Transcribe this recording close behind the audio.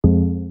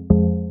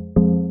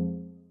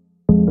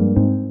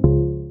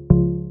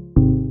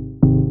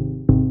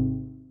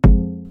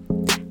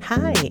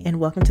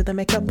welcome to the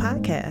Makeup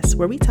Podcast,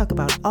 where we talk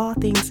about all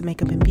things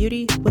makeup and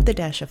beauty with a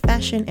dash of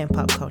fashion and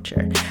pop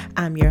culture.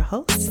 I'm your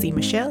host, C.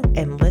 Michelle,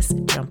 and let's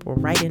jump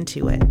right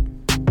into it.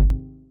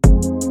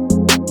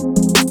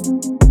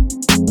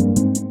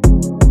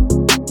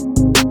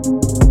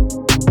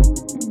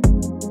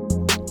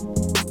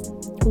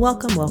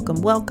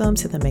 Welcome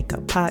to the Makeup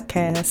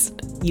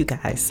Podcast. You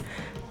guys,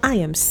 I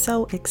am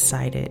so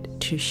excited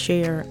to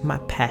share my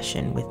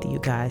passion with you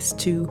guys,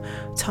 to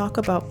talk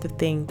about the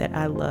thing that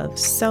I love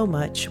so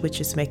much, which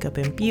is makeup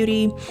and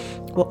beauty.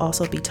 We'll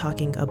also be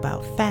talking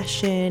about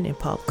fashion and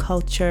pop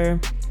culture,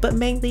 but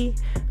mainly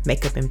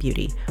makeup and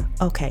beauty.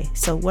 Okay,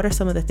 so what are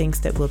some of the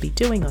things that we'll be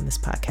doing on this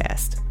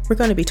podcast? We're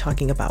going to be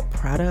talking about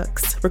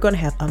products. We're going to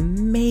have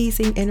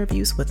amazing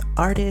interviews with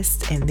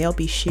artists, and they'll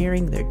be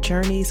sharing their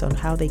journeys on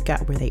how they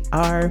got where they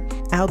are.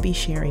 I'll be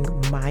sharing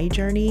my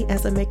journey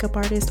as a makeup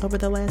artist over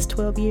the last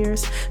 12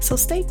 years. So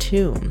stay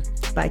tuned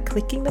by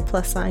clicking the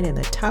plus sign in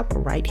the top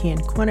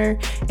right-hand corner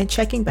and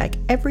checking back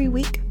every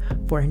week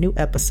for a new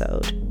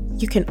episode.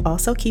 You can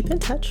also keep in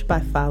touch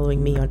by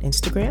following me on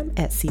Instagram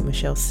at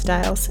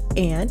cmichellestyles,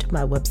 and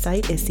my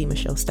website is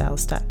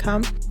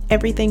cmichellestyles.com.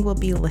 Everything will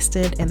be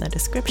listed in the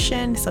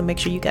description, so make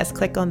sure you guys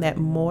click on that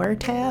More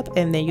tab,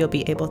 and then you'll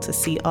be able to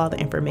see all the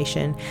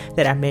information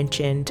that I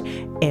mentioned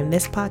in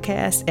this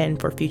podcast, and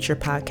for future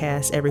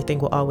podcasts, everything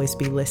will always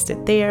be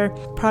listed there.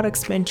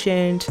 Products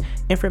mentioned,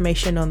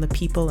 information on the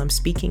people I'm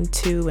speaking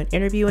to and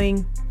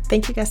interviewing.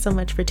 Thank you guys so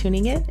much for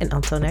tuning in, and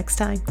until next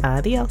time,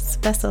 adios,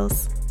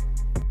 besos.